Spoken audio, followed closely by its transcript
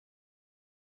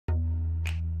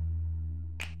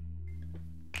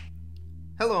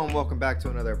Hello and welcome back to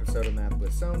another episode of Math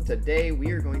with Sohn. Today we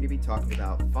are going to be talking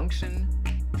about function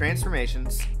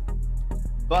transformations,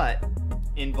 but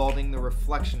involving the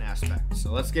reflection aspect.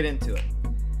 So let's get into it.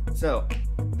 So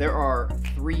there are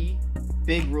three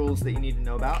big rules that you need to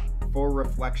know about for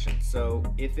reflection. So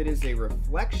if it is a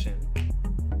reflection,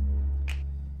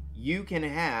 you can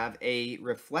have a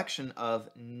reflection of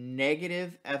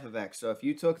negative f of x. So if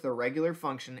you took the regular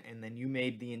function and then you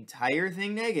made the entire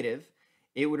thing negative,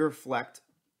 it would reflect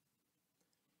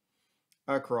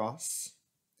across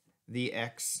the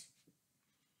x-axis.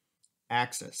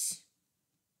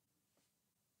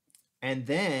 And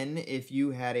then if you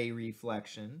had a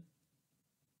reflection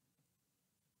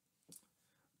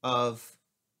of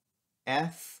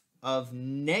f of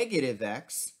negative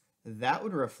x, that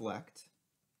would reflect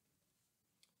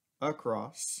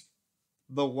across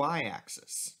the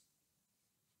y-axis.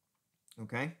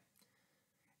 Okay?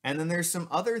 And then there's some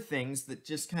other things that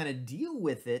just kind of deal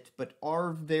with it, but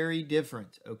are very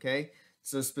different, okay?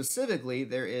 So specifically,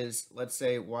 there is, let's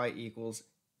say, y equals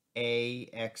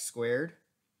ax squared.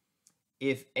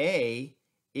 If a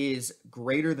is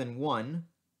greater than 1,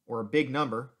 or a big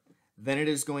number, then it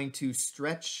is going to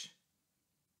stretch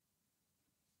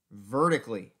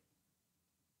vertically.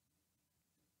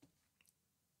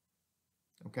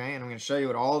 Okay, and I'm going to show you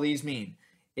what all these mean.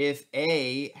 If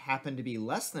a happened to be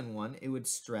less than 1, it would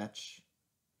stretch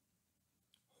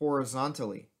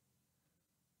horizontally.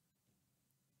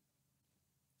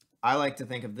 I like to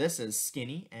think of this as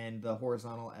skinny and the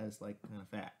horizontal as like kind of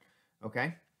fat.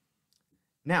 Okay?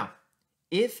 Now,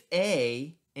 if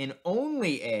a and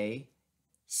only a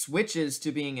switches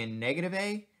to being a negative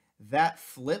a, that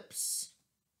flips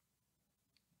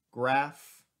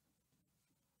graph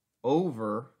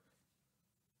over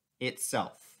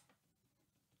itself.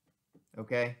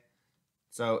 Okay,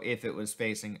 so if it was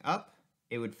facing up,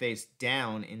 it would face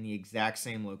down in the exact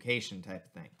same location type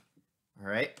of thing. All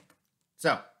right,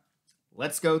 so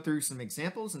let's go through some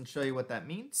examples and show you what that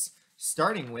means,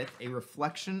 starting with a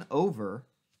reflection over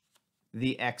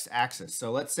the x-axis. So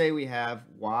let's say we have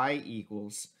y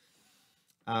equals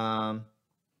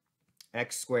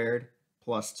x squared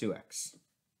plus 2x.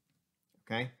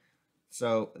 Okay,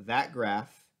 so that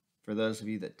graph, for those of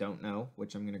you that don't know,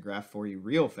 which I'm going to graph for you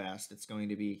real fast, it's going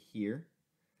to be here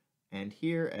and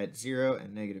here at 0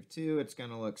 and -2. It's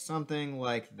going to look something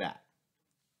like that.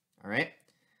 All right.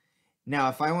 Now,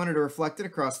 if I wanted to reflect it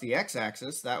across the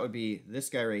x-axis, that would be this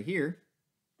guy right here,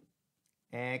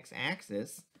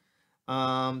 x-axis.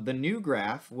 The new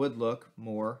graph would look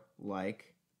more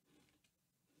like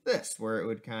this, where it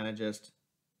would kind of just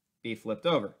be flipped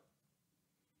over.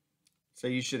 So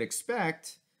you should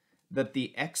expect that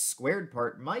the x squared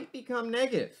part might become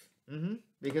negative,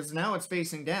 because now it's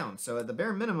facing down. So at the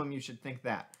bare minimum, you should think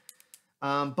that.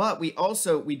 But we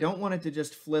don't want it to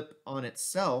just flip on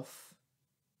itself.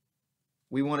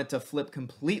 We want it to flip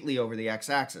completely over the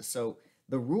x-axis. So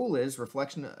the rule is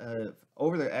reflection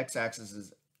over the x-axis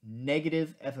is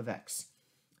negative f of x.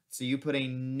 So you put a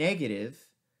negative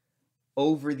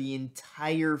over the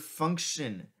entire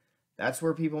function. That's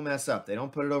where people mess up. They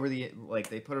don't put it over they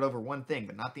put it over one thing,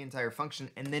 but not the entire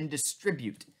function, and then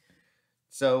distribute.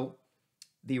 So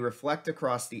the reflect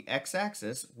across the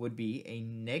x-axis would be a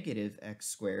negative x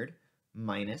squared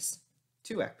minus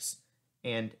 2x.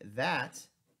 And that,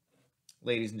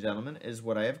 ladies and gentlemen, is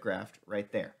what I have graphed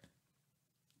right there.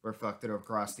 Reflected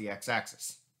across the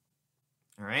x-axis.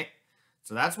 All right?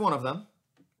 So that's one of them.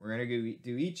 We're going to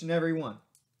do each and every one.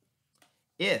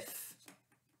 If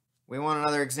we want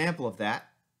another example of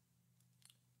that.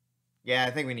 Yeah,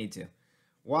 I think we need to.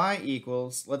 Y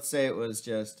equals, let's say it was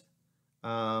just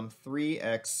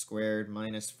 3x squared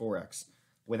minus 4x.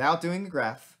 Without doing the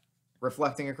graph,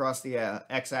 reflecting across the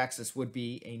x-axis would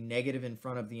be a negative in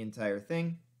front of the entire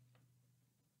thing.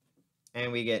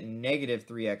 And we get negative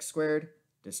 3x squared,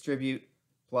 distribute,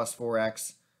 plus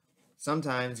 4x.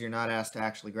 Sometimes you're not asked to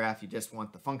actually graph, you just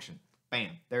want the function.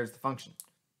 Bam, there's the function.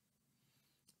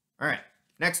 All right.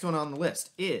 Next one on the list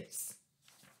is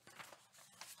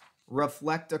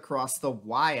reflect across the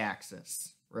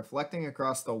y-axis. Reflecting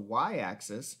across the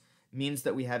y-axis means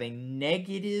that we have a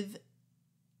negative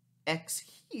x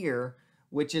here,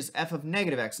 which is f of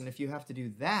negative x. And if you have to do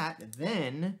that,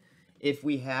 then if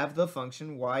we have the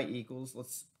function y equals,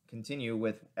 let's continue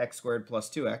with x squared plus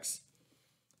 2x,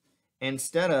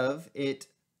 instead of it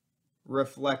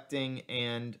reflecting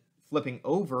and flipping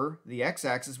over the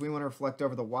x-axis, we want to reflect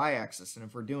over the y-axis. And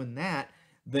if we're doing that,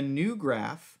 the new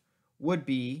graph would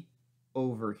be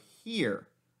over here,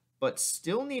 but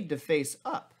still need to face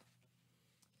up.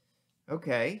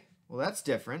 Okay, well that's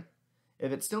different.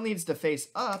 If it still needs to face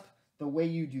up, the way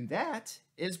you do that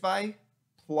is by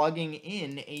plugging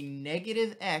in a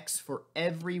negative x for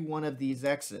every one of these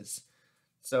x's.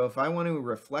 So if I want to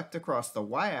reflect across the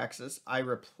y-axis, I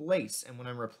replace, and when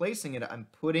I'm replacing it, I'm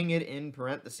putting it in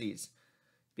parentheses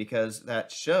because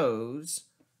that shows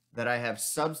that I have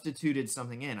substituted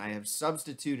something in. I have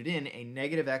substituted in a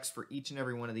negative x for each and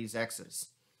every one of these x's.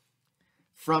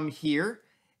 From here,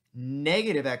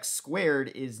 negative x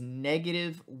squared is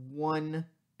negative 1x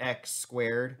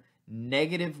squared.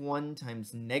 Negative 1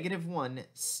 times negative 1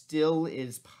 still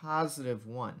is positive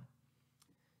 1.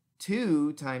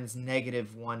 2 times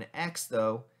negative 1x,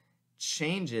 though,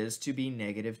 changes to be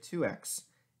negative 2x.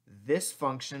 This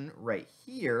function right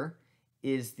here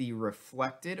is the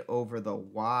reflected over the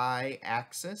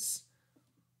y-axis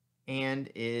and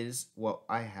is what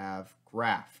I have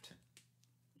graphed.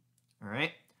 All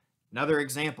right, another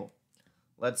example.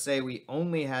 Let's say we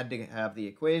only had to have the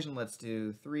equation. Let's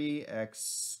do 3x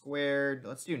squared.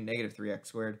 Let's do negative 3x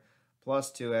squared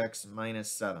plus 2x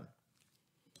minus 7.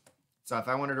 So if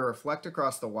I wanted to reflect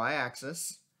across the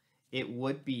y-axis, it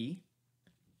would be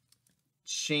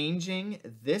changing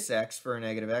this x for a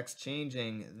negative x,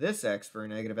 changing this x for a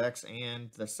negative x,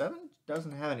 and the 7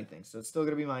 doesn't have anything, so it's still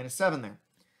going to be minus 7 there.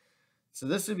 So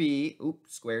this would be,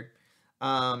 squared,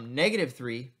 negative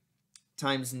 3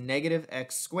 times negative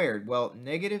x squared. Well,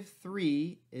 negative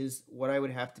 3 is what I would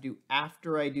have to do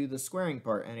after I do the squaring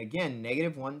part. And again,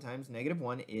 negative 1 times negative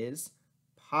 1 is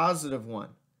positive 1,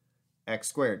 x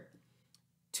squared.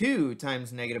 2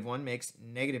 times negative 1 makes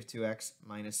negative 2x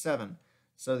minus 7.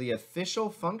 So the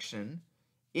official function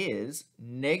is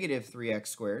negative 3x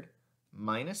squared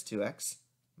minus 2x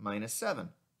minus 7.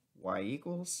 Y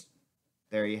equals,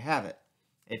 there you have it.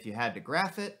 If you had to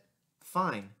graph it,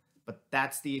 fine, but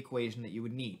that's the equation that you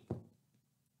would need.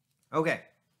 Okay,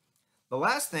 the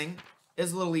last thing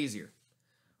is a little easier.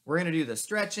 We're going to do the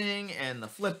stretching and the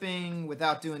flipping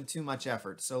without doing too much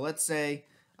effort. So let's say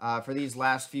for these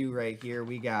last few right here,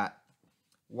 we got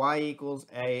y equals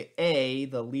a,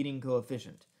 the leading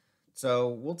coefficient. So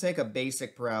we'll take a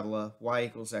basic parabola, y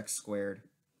equals x squared.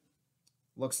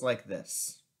 Looks like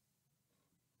this.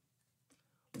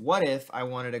 What if I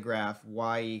wanted to graph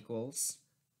y equals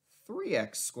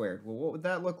 3x squared? Well, what would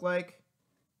that look like?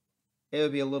 It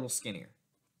would be a little skinnier.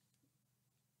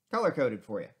 Color-coded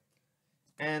for you.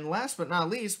 And last but not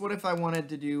least, what if I wanted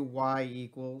to do y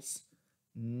equals,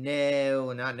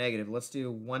 no, not negative, let's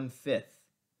do 1/5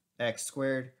 x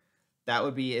squared. That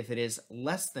would be if it is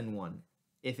less than 1.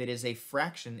 If it is a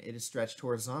fraction, it is stretched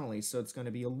horizontally, so it's going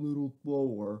to be a little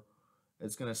lower.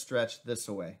 It's going to stretch this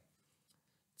away.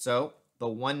 So the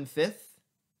 1/5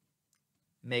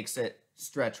 makes it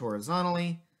stretch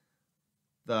horizontally.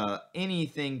 The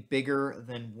anything bigger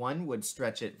than 1 would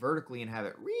stretch it vertically and have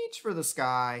it reach for the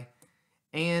sky.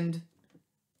 And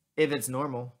if it's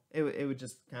normal, it would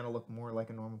just kind of look more like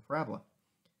a normal parabola.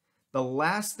 The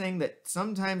last thing that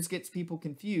sometimes gets people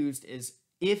confused is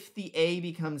if the a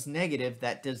becomes negative,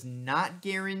 that does not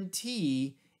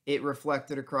guarantee it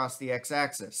reflected across the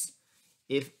x-axis.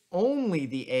 If only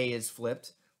the a is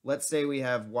flipped, let's say we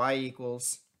have y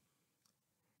equals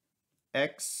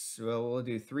x, well, we'll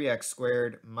do 3x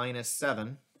squared minus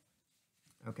 7,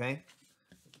 okay?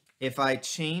 If I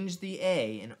change the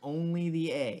a and only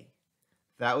the a,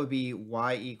 that would be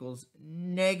y equals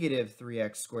negative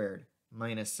 3x squared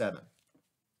minus 7.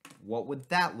 What would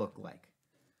that look like?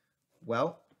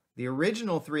 Well, the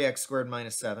original 3x squared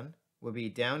minus 7 would be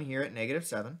down here at negative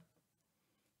 7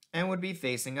 and would be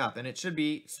facing up. And it should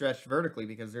be stretched vertically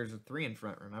because there's a 3 in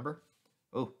front, remember?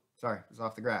 Oh, sorry, it was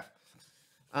off the graph.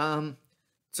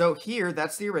 So here,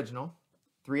 that's the original,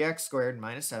 3x squared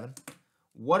minus 7.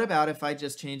 What about if I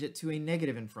just change it to a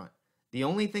negative in front? The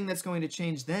only thing that's going to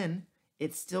change then,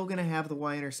 it's still going to have the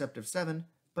y-intercept of 7,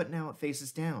 but now it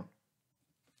faces down.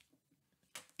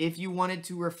 If you wanted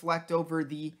to reflect over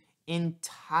the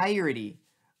entirety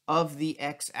of the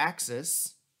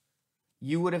x-axis,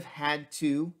 you would have had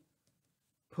to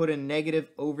put a negative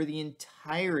over the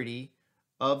entirety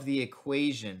of the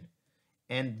equation.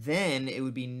 And then it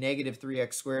would be negative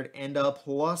 3x squared and a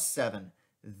plus 7.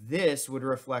 This would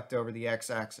reflect over the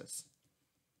x-axis.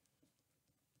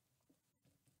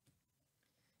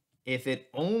 If it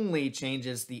only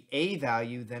changes the a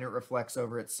value, then it reflects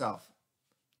over itself.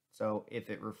 So if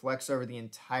it reflects over the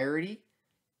entirety,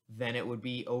 then it would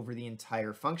be over the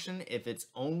entire function. If it's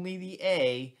only the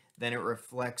a, then it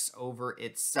reflects over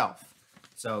itself.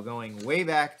 So going way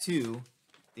back to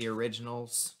the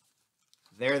originals,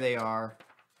 there they are.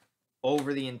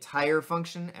 Over the entire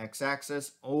function,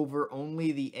 x-axis, over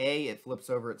only the a, it flips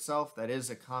over itself. That is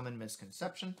a common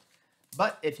misconception.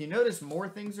 But if you notice more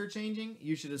things are changing,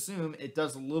 you should assume it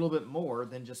does a little bit more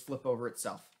than just flip over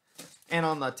itself. And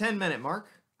on the 10-minute mark,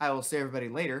 I will see everybody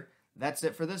later. That's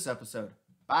it for this episode.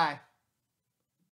 Bye.